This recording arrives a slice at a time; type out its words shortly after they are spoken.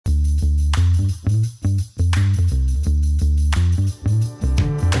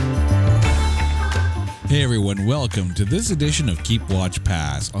and welcome to this edition of Keep Watch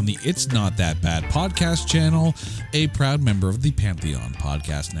Pass on the It's Not That Bad podcast channel, a proud member of the Pantheon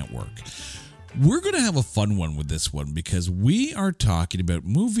Podcast Network. We're going to have a fun one with this one because we are talking about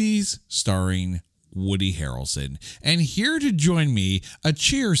movies starring Woody Harrelson. And here to join me, a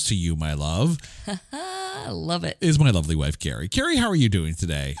cheers to you, my love. Love it. Is my lovely wife, Carrie. Carrie, how are you doing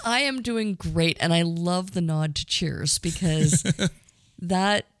today? I am doing great, and I love the nod to cheers because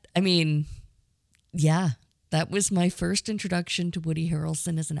that was my first introduction to Woody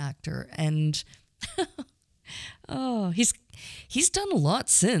Harrelson as an actor, and he's done a lot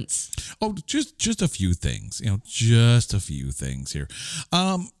since. Oh, just a few things, just a few things here.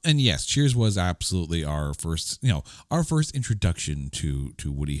 And yes, Cheers was absolutely our first introduction to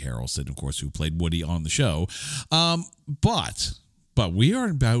Woody Harrelson, of course, who played Woody on the show. But we are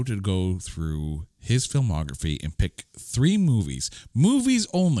about to go through his filmography and pick 3 movies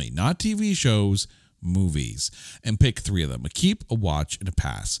only, not TV shows, movies, and pick 3 of them: a keep, a watch, and a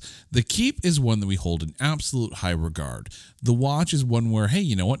pass. The keep is one that we hold in absolute high regard. The watch is one where, hey,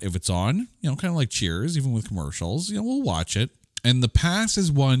 you know what, if it's on, kind of like Cheers, even with commercials, we'll watch it. And the pass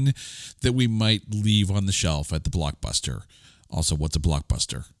is one that we might leave on the shelf at the Blockbuster. Also, what's a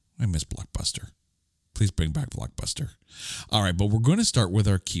Blockbuster? I miss Blockbuster. Please bring back Blockbuster. All right, but we're going to start with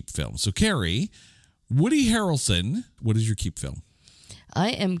our keep film. So, Carrie, Woody Harrelson, what is your keep film?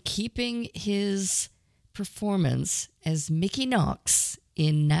 I am keeping his performance as Mickey Knox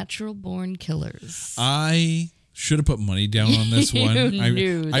in Natural Born Killers. I should have put money down on this one.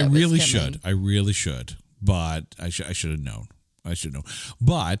 I really should. But I should have known.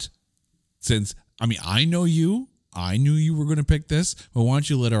 But since, I know you. I knew you were going to pick this. But why don't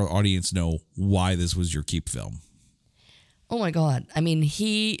you let our audience know why this was your keep film? Oh, my God.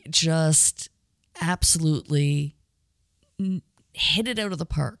 He just absolutely hit it out of the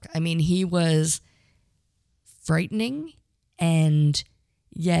park. He was frightening, and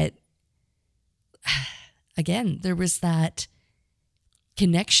yet, again, there was that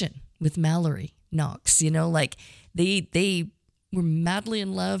connection with Mallory Knox. They were madly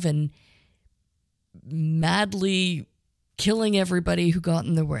in love and madly killing everybody who got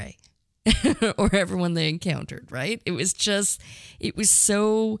in their way or everyone they encountered, right? It was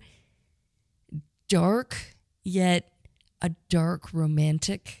so dark, yet a dark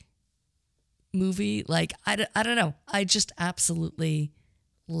romantic movie. I don't know. I just absolutely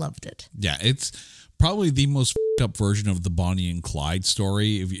loved it. Yeah, it's probably the most up version of the Bonnie and Clyde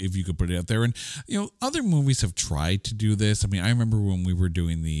story, if you could put it out there. And other movies have tried to do this. I remember when we were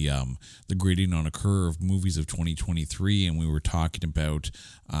doing the grading on a curve movies of 2023, and we were talking about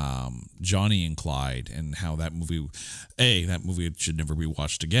Johnny and Clyde and how that movie should never be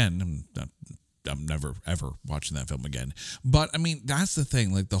watched again. I'm never ever watching that film again. But that's the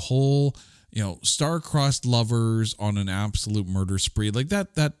thing, like the whole star-crossed lovers on an absolute murder spree, like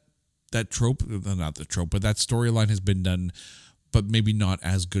that trope, not the trope, but that storyline has been done, but maybe not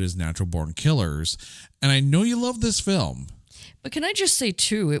as good as Natural Born Killers. And I know you love this film. But can I just say,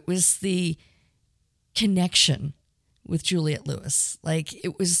 too, it was the connection with Juliette Lewis.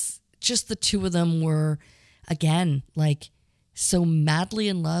 It was just the two of them were, again, so madly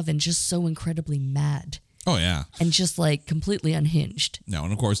in love and just so incredibly mad. Oh, yeah. And just completely unhinged. No,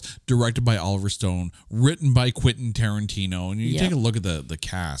 and of course, directed by Oliver Stone, written by Quentin Tarantino. And you take a look at the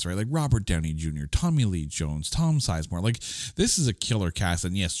cast, right? Like Robert Downey Jr., Tommy Lee Jones, Tom Sizemore. This is a killer cast.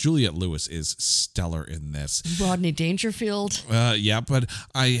 And yes, Juliette Lewis is stellar in this. Rodney Dangerfield. Yeah, but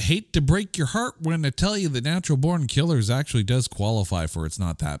I hate to break your heart when I tell you that Natural Born Killers actually does qualify for It's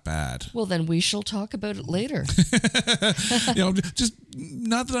Not That Bad. Well, then we shall talk about it later. Just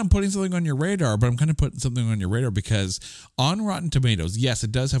not that I'm putting something on your radar, but I'm kind of putting something on your radar because on Rotten Tomatoes, yes,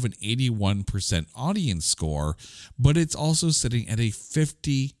 it does have an 81% audience score, but it's also sitting at a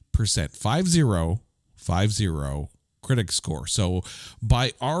 50% 50 critic score. So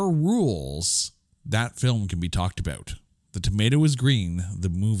by our rules, that film can be talked about. The tomato is green, the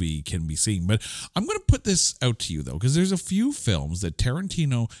movie can be seen. But I'm going to put this out to you, though, because there's a few films that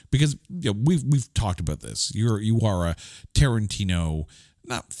Tarantino, because we've talked about this. You are a Tarantino,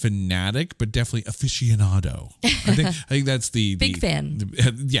 not fanatic, but definitely aficionado. I think that's the big fan.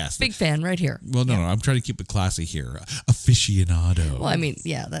 Yes, big fan right here. Well, no, I'm trying to keep it classy here. Aficionado. Well,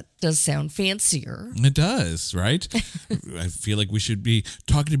 that does sound fancier. It does, right? I feel like we should be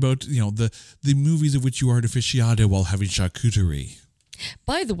talking about the movies of which you are an aficionado while having charcuterie.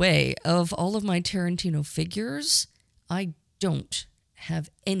 By the way, of all of my Tarantino figures, I don't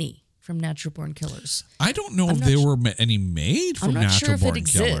have any from Natural Born Killers. I don't know if there were any made from Natural Born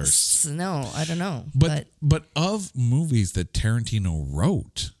Killers. I'm not sure if it exists. No, I don't know. But of movies that Tarantino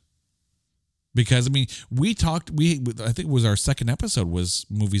wrote, Because, I mean, I think it was our second episode was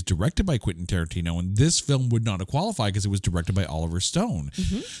movies directed by Quentin Tarantino, and this film would not have qualified because it was directed by Oliver Stone.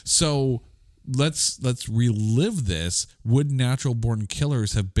 So let's relive this. Would Natural Born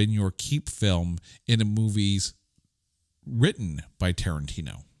Killers have been your keep film in a movies written by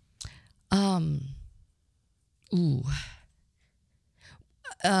Tarantino?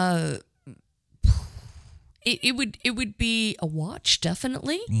 It would be a watch,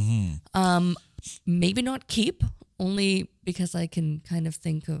 definitely. Maybe not keep, only because I can kind of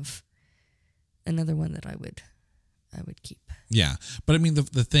think of another one that I would keep. Yeah, but I mean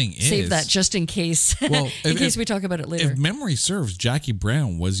the thing is, save that just in case. Well, in case we talk about it later. If memory serves, Jackie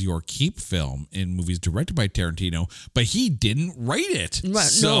Brown was your keep film in movies directed by Tarantino, but he didn't write it. Right,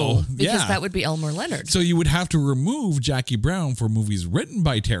 so, no, because that would be Elmer Leonard. So you would have to remove Jackie Brown for movies written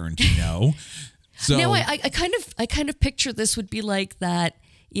by Tarantino. So now I kind of picture this would be like that,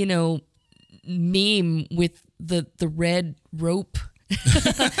 meme with the red rope.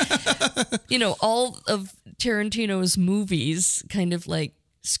 All of Tarantino's movies kind of like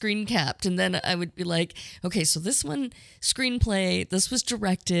screen capped, and then I would be like, okay, so this one screenplay, this was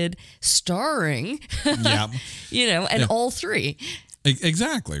directed, starring, and all three.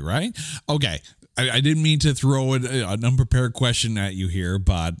 Exactly, right? Okay. I didn't mean to throw an unprepared question at you here,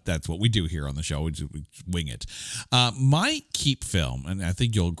 but that's what we do here on the show. We wing it. My keep film, and I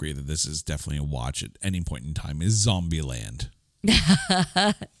think you'll agree that this is definitely a watch at any point in time, is Zombieland.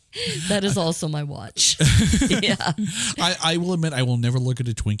 That is also my watch. Yeah. I will admit I will never look at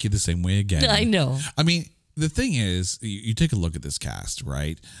a Twinkie the same way again. I know. I mean, the thing is, you take a look at this cast,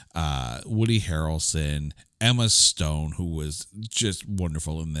 right? Woody Harrelson, Emma Stone, who was just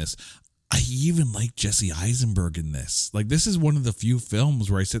wonderful in this. I even like Jesse Eisenberg in this. Like, this is one of the few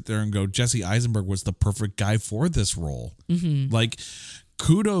films where I sit there and go, Jesse Eisenberg was the perfect guy for this role. Like,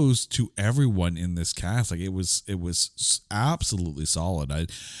 kudos to everyone in this cast. Like, it was absolutely solid.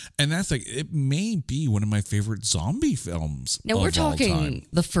 And that's like, it may be one of my favorite zombie films. Now we're talking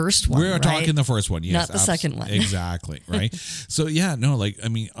the first one. We're talking the first one, yes, not the second one. Exactly, right? So yeah, no, like, I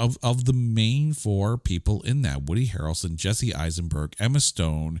mean, of the main four people in that, Woody Harrelson, Jesse Eisenberg, Emma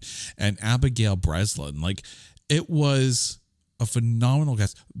Stone, and Abigail Breslin, like, it was a phenomenal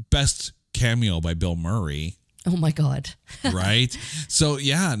cast. Best cameo by Bill Murray. Oh my God. Right? So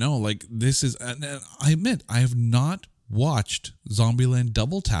yeah, no, like, this is, and I admit, I have watched Zombieland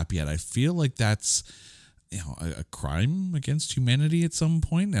Double Tap yet. I feel like that's, a crime against humanity at some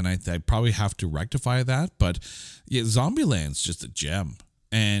point, and I probably have to rectify that. But yeah, Zombieland's just a gem.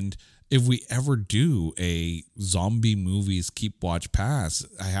 And if we ever do a zombie movies keep watch pass,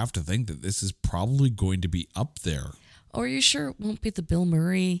 I have to think that this is probably going to be up there. Oh, are you sure it won't be the Bill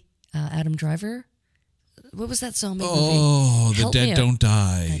Murray, Adam Driver? What was that zombie movie? Oh, The Dead Don't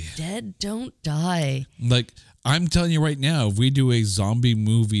Die. The Dead Don't Die. Like, I'm telling you right now, if we do a zombie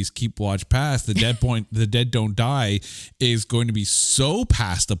movies keep watch pass, The Dead Don't Die is going to be so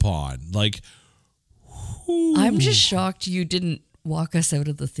passed upon. Like, whew. I'm just shocked you didn't walk us out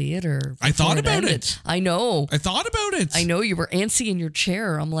of the theater. I thought about it. I know. I thought about it. I know you were antsy in your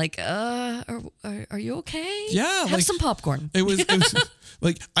chair. I'm like, are you okay? Yeah. Have some popcorn. It was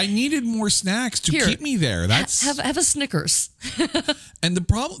like, I needed more snacks to keep me there. That's have a Snickers. And the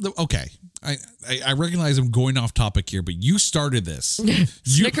problem, okay, I recognize I'm going off topic here, but you started this.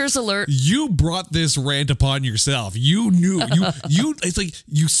 Snickers alert. You brought this rant upon yourself. You knew you. It's like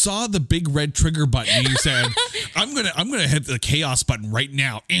you saw the big red trigger button and you said, "I'm gonna hit the chaos button right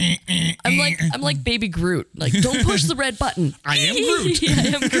now." I'm like Baby Groot. Like, don't push the red button. I am Groot. I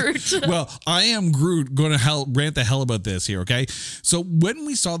am Groot. Well, I am Groot. Going to rant the hell about this here. Okay, so when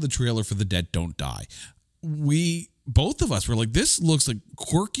we saw the trailer for The Dead Don't Die, both of us were like, this looks like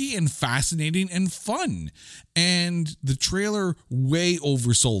quirky and fascinating and fun. And the trailer way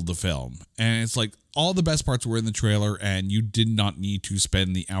oversold the film. And it's like all the best parts were in the trailer, and you did not need to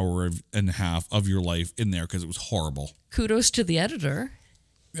spend the hour and a half of your life in there because it was horrible. Kudos to the editor.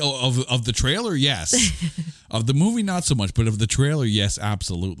 Of the trailer, yes. Of the movie, not so much, but of the trailer, yes,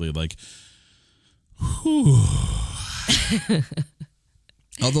 absolutely. Like, whew.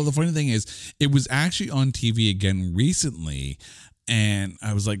 Although the funny thing is, it was actually on TV again recently, and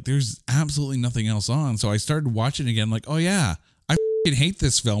I was like, there's absolutely nothing else on. So I started watching again, like, oh yeah, I f***ing hate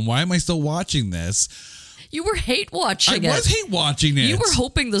this film. Why am I still watching this? You were hate watching it. I was hate watching it. You were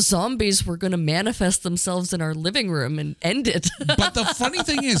hoping the zombies were going to manifest themselves in our living room and end it. But the funny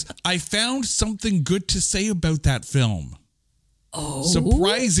thing is, I found something good to say about that film. Oh.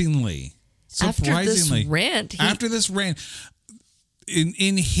 Surprisingly. After this rant.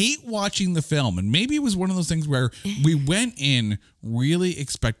 in hate watching the film, and maybe it was one of those things where we went in really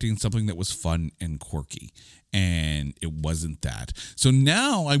expecting something that was fun and quirky, and it wasn't that. So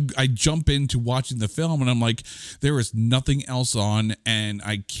now I jump into watching the film and I'm like, there is nothing else on, and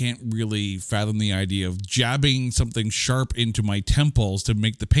I can't really fathom the idea of jabbing something sharp into my temples to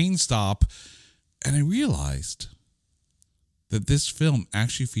make the pain stop. And I realized that this film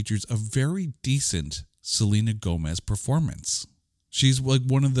actually features a very decent Selena Gomez performance. She's like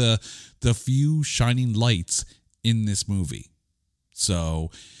one of the few shining lights in this movie.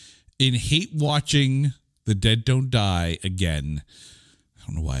 So in hate watching The Dead Don't Die again, I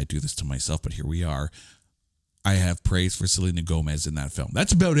don't know why I do this to myself, but here we are. I have praise for Selena Gomez in that film.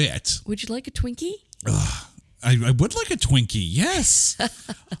 That's about it. Would you like a Twinkie? I would like a Twinkie, yes.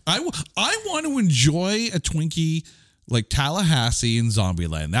 I want to enjoy a Twinkie like Tallahassee in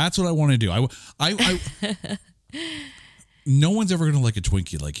Zombieland. That's what I want to do. I no one's ever going to like a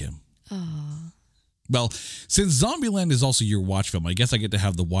Twinkie like him. Aww. Well, since Zombieland is also your watch film, I guess I get to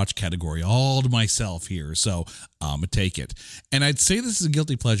have the watch category all to myself here, so I'm going to take it. And I'd say this is a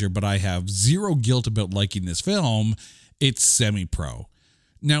guilty pleasure, but I have zero guilt about liking this film. It's semi-pro.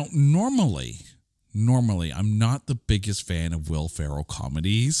 Now, normally, I'm not the biggest fan of Will Ferrell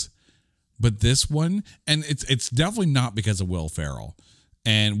comedies, but this one, and it's definitely not because of Will Ferrell.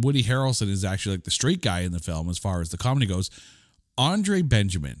 And Woody Harrelson is actually like the straight guy in the film as far as the comedy goes. Andre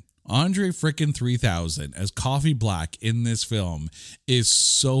frickin' 3000 as Coffee Black in this film is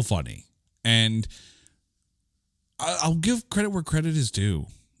so funny. And I'll give credit where credit is due.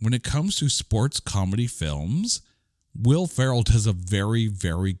 When it comes to sports comedy films, Will Ferrell does a very,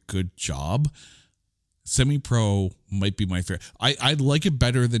 very good job. Semi-Pro might be my favorite. I like it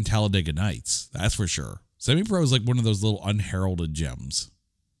better than Talladega Nights, that's for sure. Semi-Pro is like one of those little unheralded gems.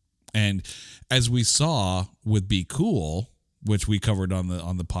 And as we saw with Be Cool, which we covered on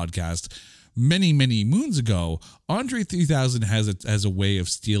the podcast many, many moons ago, Andre 3000 has a way of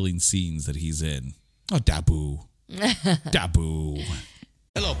stealing scenes that he's in. Oh, Dabu. Dabu.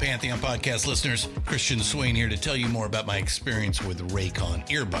 Hello, Pantheon Podcast listeners. Christian Swain here to tell you more about my experience with Raycon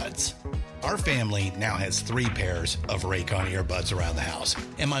earbuds. Our family now has 3 pairs of Raycon earbuds around the house,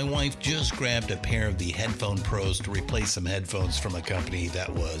 and my wife just grabbed a pair of the Headphone Pros to replace some headphones from a company that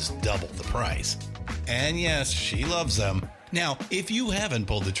was double the price. And yes, she loves them. Now, if you haven't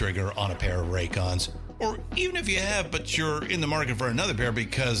pulled the trigger on a pair of Raycons, or even if you have, but you're in the market for another pair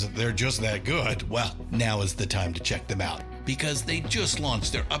because they're just that good, well, now is the time to check them out, because they just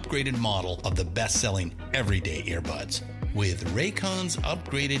launched their upgraded model of the best-selling everyday earbuds. With Raycon's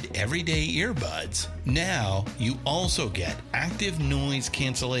upgraded everyday earbuds, now you also get active noise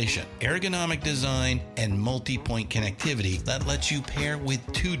cancellation, ergonomic design, and multi-point connectivity that lets you pair with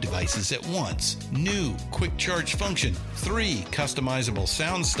 2 devices at once. New quick charge function, 3 customizable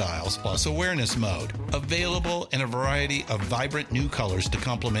sound styles, plus awareness mode. Available in a variety of vibrant new colors to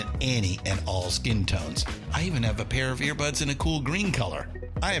complement any and all skin tones. I even have a pair of earbuds in a cool green color.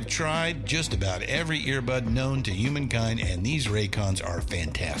 I have tried just about every earbud known to humankind, and these Raycons are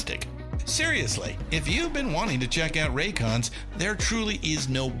fantastic. Seriously, if you've been wanting to check out Raycons, there truly is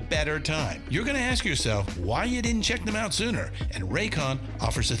no better time. You're going to ask yourself why you didn't check them out sooner, and Raycon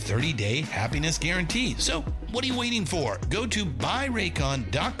offers a 30-day happiness guarantee. So what are you waiting for? Go to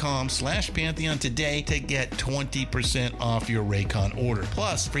buyraycon.com/Pantheon today to get 20% off your Raycon order,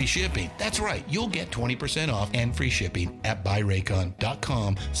 plus free shipping. That's right, you'll get 20% off and free shipping at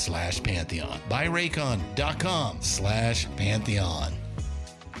buyraycon.com/Pantheon. buyraycon.com/Pantheon.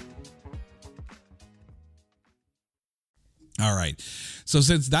 All right. So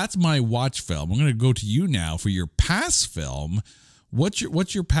since that's my watch film, I'm going to go to you now for your pass film. What's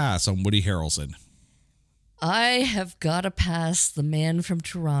your pass on Woody Harrelson? I have got to pass The Man from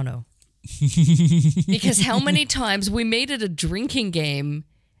Toronto. Because how many times we made it a drinking game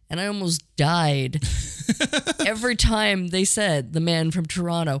and I almost died every time they said The Man from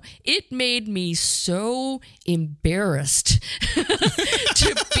Toronto. It made me so embarrassed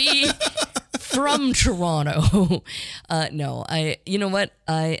to be from Toronto. No, you know what?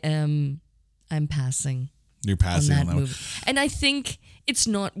 I'm passing. You're passing on that movie. And I think it's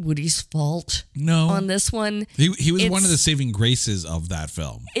not Woody's fault. No. On this one. He was one of the saving graces of that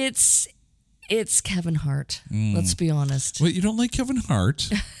film. It's Kevin Hart. Let's be honest. Wait, you don't like Kevin Hart?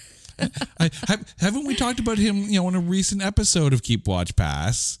 Haven't we talked about him, in a recent episode of Keep Watch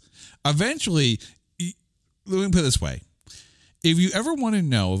Pass? Eventually, let me put it this way. If you ever want to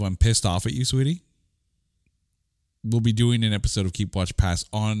know if I'm pissed off at you, sweetie, we'll be doing an episode of Keep Watch Pass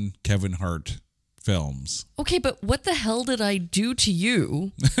on Kevin Hart films. Okay, but what the hell did I do to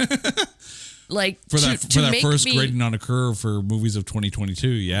you Like for to that make first me, grading on a curve for movies of 2022.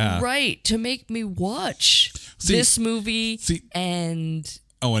 Yeah. right, to make me watch this movie and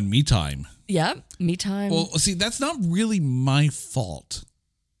Me Time. yeah, Me Time. Well, see, that's not really my fault.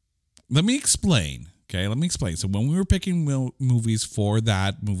 Let me explain. Okay, let me explain. So when we were picking movies for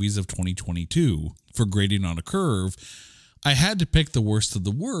that movies of 2022 for grading on a curve, I had to pick the worst of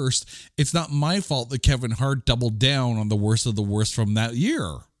the worst. It's not my fault that Kevin Hart doubled down on the worst of the worst from that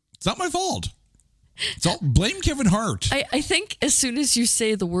year. It's not my fault. So blame Kevin Hart. I think as soon as you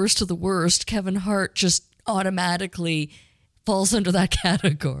say the worst of the worst, Kevin Hart just automatically falls under that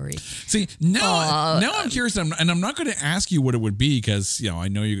category. See, now I'm curious, and I'm not going to ask you what it would be because I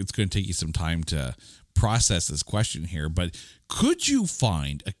know it's going to take you some time to process this question here. But could you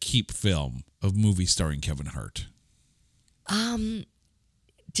find a keep film of movies starring Kevin Hart?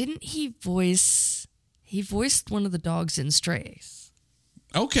 Didn't he voiced one of the dogs in Strays?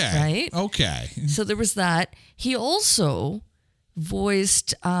 Okay. Right? Okay. So there was that. He also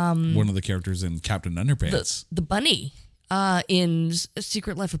voiced one of the characters in Captain Underpants. The bunny in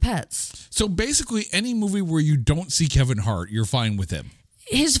Secret Life of Pets. So basically any movie where you don't see Kevin Hart, you're fine with him.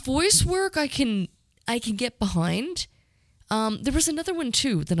 His voice work I can get behind. There was another one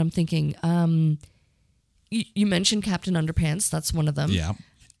too that I'm thinking. You mentioned Captain Underpants. That's one of them. Yeah.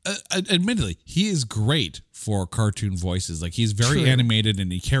 Admittedly, he is great for cartoon voices. Like he's very True. animated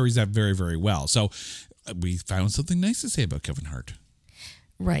and he carries that very, very well. So we found something nice to say about Kevin Hart.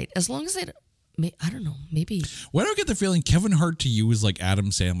 Right. As long as I don't know, maybe. Why do I get the feeling Kevin Hart to you is like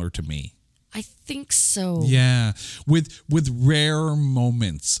Adam Sandler to me? I think so. Yeah. With rare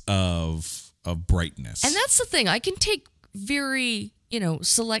moments of brightness. And that's the thing. I can take very,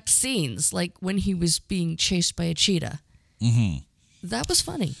 select scenes, like when he was being chased by a cheetah. Mm-hmm. That was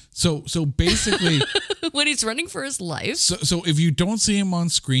funny. So basically, when he's running for his life. So if you don't see him on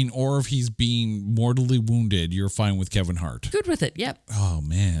screen or if he's being mortally wounded, you're fine with Kevin Hart. Good with it. Yep. Oh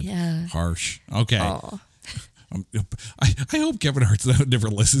man. Yeah. Harsh. Okay. Oh. I hope Kevin Hart never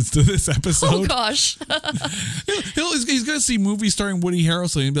listens to this episode. Oh gosh. He's going to see movies starring Woody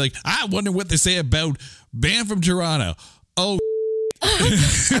Harrelson and be like, I wonder what they say about Bam from Toronto. Oh.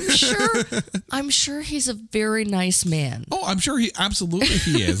 I'm sure he's a very nice man. Oh, I'm sure he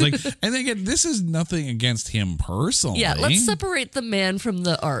is. Like, and again, this is nothing against him personally. Yeah, let's separate the man from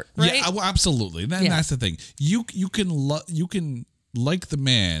the art, right? Yeah, well, absolutely. That's the thing. You can like the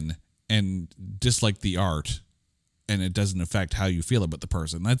man and dislike the art, and it doesn't affect how you feel about the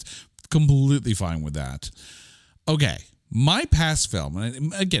person. That's completely fine with that. Okay, my past film,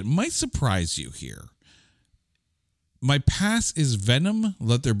 and again, might surprise you here. My pass is Venom,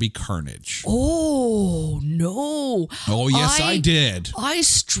 Let There Be Carnage. Oh, no. Oh, yes, I did. I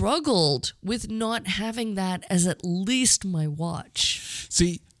struggled with not having that as at least my watch.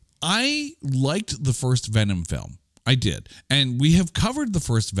 See, I liked the first Venom film. I did. And we have covered the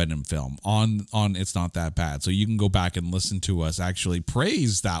first Venom film on It's Not That Bad. So you can go back and listen to us actually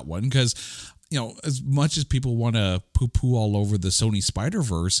praise that one because as much as people want to poo-poo all over the Sony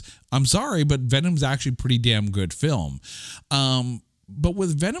Spider-Verse, I'm sorry, but Venom's actually a pretty damn good film. But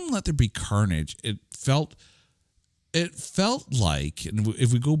with Venom Let There Be Carnage, it felt like, and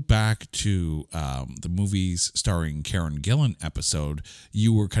if we go back to the movies starring Karen Gillan episode,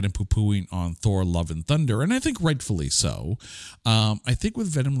 you were kind of poo-pooing on Thor Love and Thunder, and I think rightfully so. I think with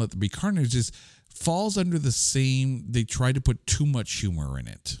Venom Let There Be Carnage, it falls under the same, they try to put too much humor in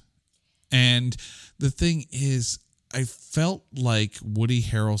it. And the thing is, I felt like Woody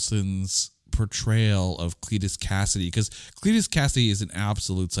Harrelson's portrayal of Cletus Cassidy, because Cletus Cassidy is an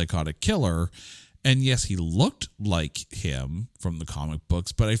absolute psychotic killer. And yes, he looked like him from the comic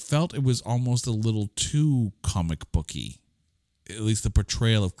books, but I felt it was almost a little too comic booky, at least the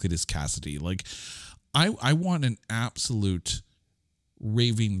portrayal of Cletus Cassidy. Like, I want an absolute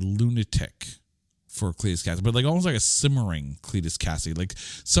raving lunatic for Cletus Cassidy, but like almost like a simmering Cletus Cassidy, like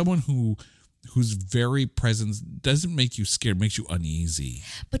someone whose very presence doesn't make you scared, makes you uneasy.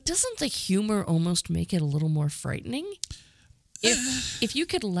 But doesn't the humor almost make it a little more frightening? If you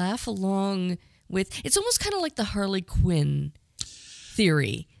could laugh along with, it's almost kind of like the Harley Quinn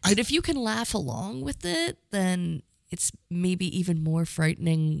theory. But if you can laugh along with it, then it's maybe even more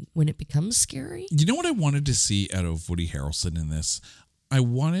frightening when it becomes scary. You know what I wanted to see out of Woody Harrelson in this? I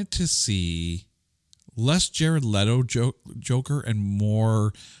wanted to see less Jared Leto Joker and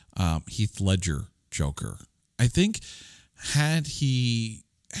more Heath Ledger Joker. I think had he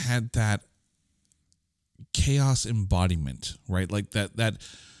had that chaos embodiment, right? Like that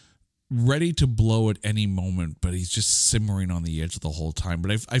ready to blow at any moment, but he's just simmering on the edge the whole time.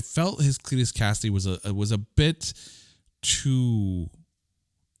 But I felt his Cletus Cassidy was a bit too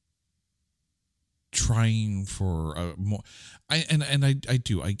trying for a more. I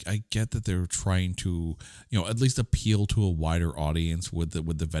get that they're trying to, at least appeal to a wider audience with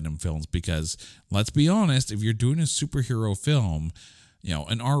the Venom films, because let's be honest, if you're doing a superhero film,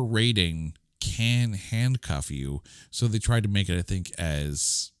 an R rating can handcuff you. So they tried to make it, I think,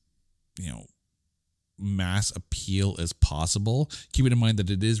 as mass appeal as possible, keeping in mind that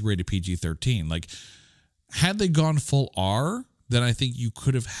it is rated PG-13. Like, had they gone full R, then I think you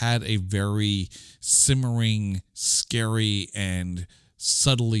could have had a very simmering, scary, and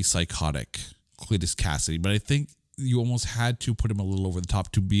subtly psychotic Cletus Cassidy. But I think you almost had to put him a little over the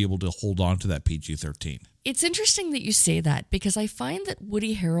top to be able to hold on to that PG-13. It's interesting that you say that, because I find that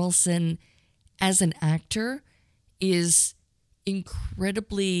Woody Harrelson as an actor is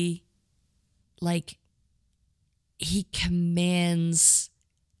incredibly, he commands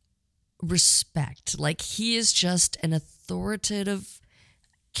respect. Like, he is just an authoritative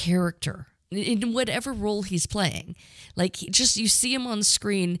character in whatever role he's playing. Like, you see him on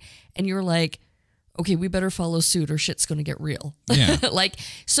screen and you're like, okay, we better follow suit or shit's going to get real. Yeah.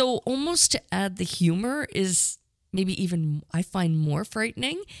 So almost to add the humor is maybe even, I find, more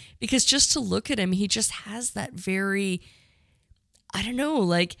frightening, because just to look at him, he just has that very, I don't know,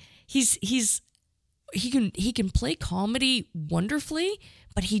 he can play comedy wonderfully,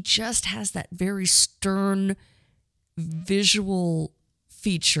 but he just has that very stern visual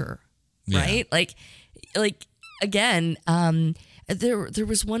feature, right? Yeah. Again, there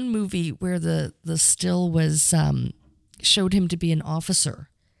was one movie where the still was showed him to be an officer.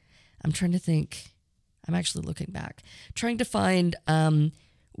 I'm trying to think. I'm actually looking back, trying to find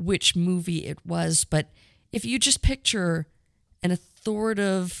which movie it was. But if you just picture an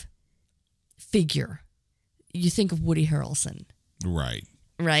authoritative figure, you think of Woody Harrelson. Right?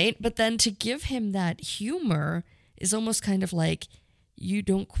 But then to give him that humor is almost kind of like you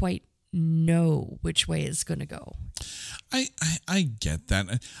don't quite know which way it's going to go. I get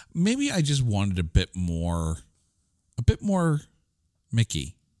that. Maybe I just wanted a bit more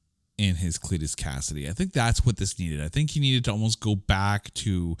Mickey in his Cletus Cassidy. I think that's what this needed. I think he needed to almost go back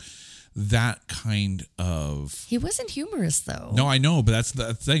to that kind of... He wasn't humorous, though. No, I know, but that's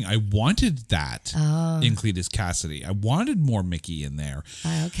the thing. I wanted that in Cletus Cassidy. I wanted more Mickey in there.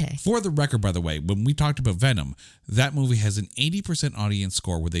 Okay. For the record, by the way, when we talked about Venom, that movie has an 80% audience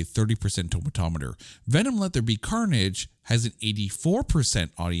score with a 30% tomatometer. Venom Let There Be Carnage has an 84%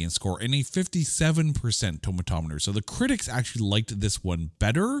 audience score and a 57% tomatometer. So the critics actually liked this one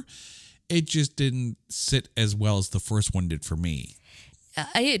better. It just didn't sit as well as the first one did for me.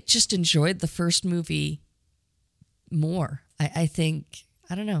 I just enjoyed the first movie more. I think,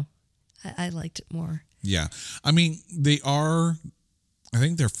 I don't know. I liked it more. Yeah. I mean, I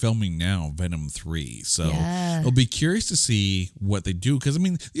think they're filming now Venom 3. So I'll be curious to see what they do. Because, I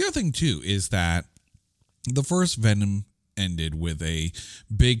mean, the other thing, too, is that the first Venom ended with a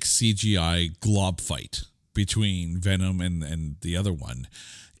big CGI glob fight between Venom and the other one.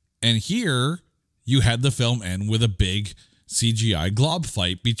 And here, you had the film end with a big CGI glob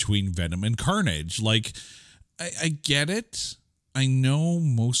fight between Venom and Carnage. Like, I get it. I know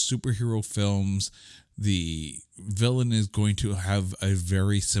most superhero films, the villain is going to have a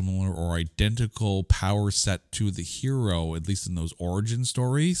very similar or identical power set to the hero, at least in those origin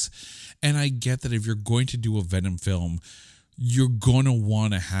stories. And I get that if you're going to do a Venom film, you're going to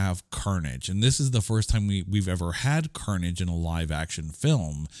want to have Carnage. And this is the first time we've ever had Carnage in a live action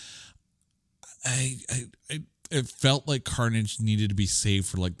film. It felt like Carnage needed to be saved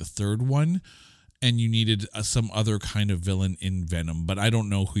for like the third one, and you needed some other kind of villain in Venom, but I don't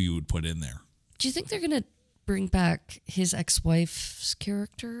know who you would put in there. Do you think they're going to bring back his ex-wife's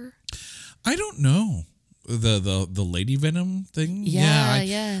character? I don't know. The Lady Venom thing?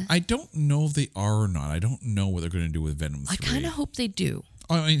 Yeah. I don't know if they are or not. I don't know what they're going to do with Venom 3. I kind of hope they do.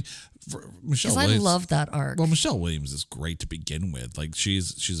 I mean, for Michelle Because I Williams, love that arc. Well, Michelle Williams is great to begin with. Like,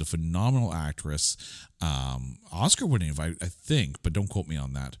 she's a phenomenal actress. Oscar winning, I think, but don't quote me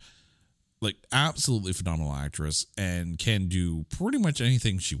on that. Like, absolutely phenomenal actress and can do pretty much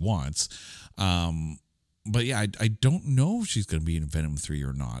anything she wants. But yeah, I don't know if she's going to be in Venom 3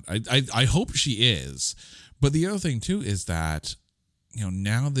 or not. I hope she is. But the other thing, too, is that,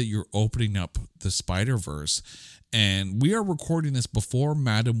 now that you're opening up the Spider-Verse, and we are recording this before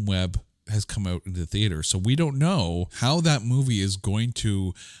Madam Web has come out into theater, so we don't know how that movie is going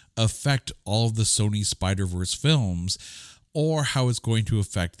to affect all of the Sony Spider-Verse films or how it's going to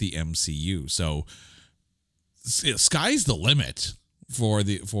affect the MCU. So sky's the limit for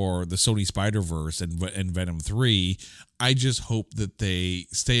the Sony Spider-Verse and Venom 3. I just hope that they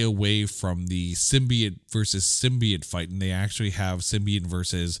stay away from the symbiote versus symbiote fight and they actually have symbiote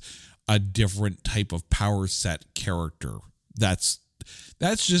versus a different type of power set character. That's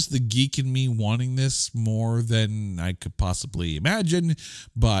just the geek in me wanting this more than I could possibly imagine,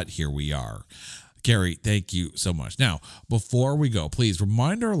 but here we are. Gary, thank you so much. Now, before we go, please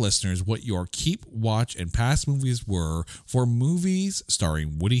remind our listeners what your keep, watch, and pass movies were for movies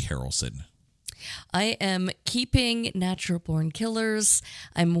starring Woody Harrelson. I am keeping Natural Born Killers.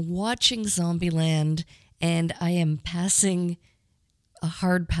 I'm watching Zombieland, and I am passing a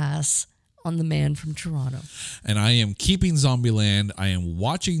hard pass on The Man from Toronto. And I am keeping Zombieland. I am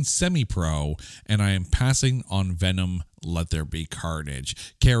watching Semi-Pro, and I am passing on Venom, Let There Be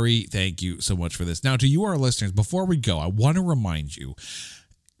Carnage. Carrie, thank you so much for this. Now, to you, our listeners, before we go, I want to remind you,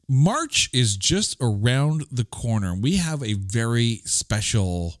 March is just around the corner. We have a very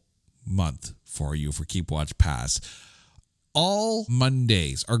special month for you for Keep Watch Pass. All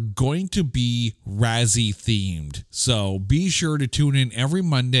Mondays are going to be Razzie themed. So be sure to tune in every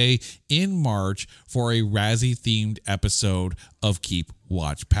Monday in March for a Razzie themed episode of Keep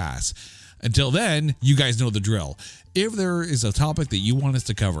Watch Pass. Until then, you guys know the drill. If there is a topic that you want us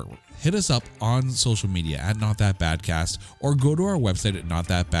to cover, hit us up on social media at Not That Badcast, or go to our website at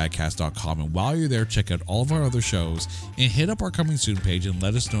notthatbadcast.com. And while you're there, check out all of our other shows and hit up our coming soon page and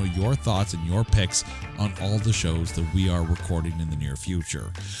let us know your thoughts and your picks on all the shows that we are recording in the near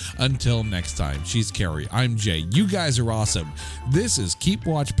future. Until next time, she's Carrie, I'm Jay. You guys are awesome. This is Keep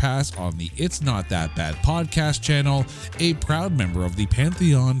Watch Pass on the It's Not That Bad podcast channel, a proud member of the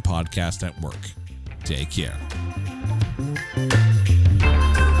Pantheon Podcast Network. Take care.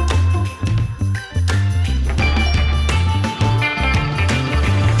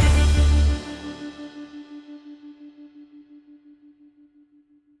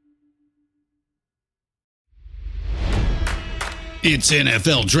 It's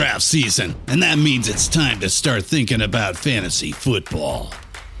NFL draft season, and that means it's time to start thinking about fantasy football.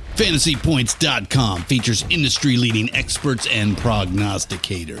 FantasyPoints.com features industry-leading experts and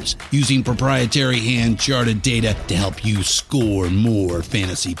prognosticators using proprietary hand-charted data to help you score more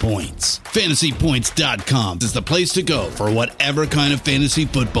fantasy points. FantasyPoints.com is the place to go for whatever kind of fantasy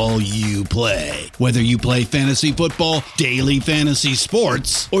football you play. Whether you play fantasy football, daily fantasy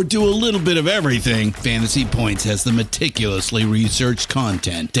sports, or do a little bit of everything, Fantasy Points has the meticulously researched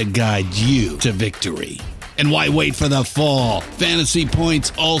content to guide you to victory. And why wait for the fall? Fantasy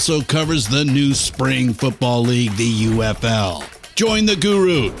Points also covers the new spring football league, the UFL. Join the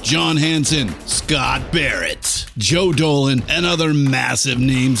guru, John Hansen, Scott Barrett, Joe Dolan, and other massive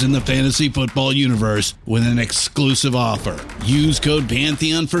names in the fantasy football universe with an exclusive offer. Use code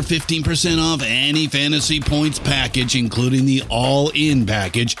Pantheon for 15% off any Fantasy Points package, including the all-in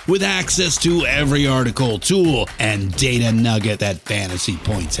package, with access to every article, tool, and data nugget that Fantasy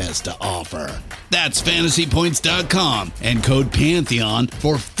Points has to offer. That's FantasyPoints.com and code Pantheon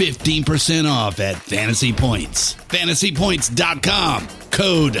for 15% off at Fantasy Points. FantasyPoints.com,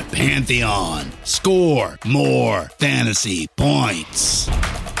 code Pantheon. Score more fantasy points.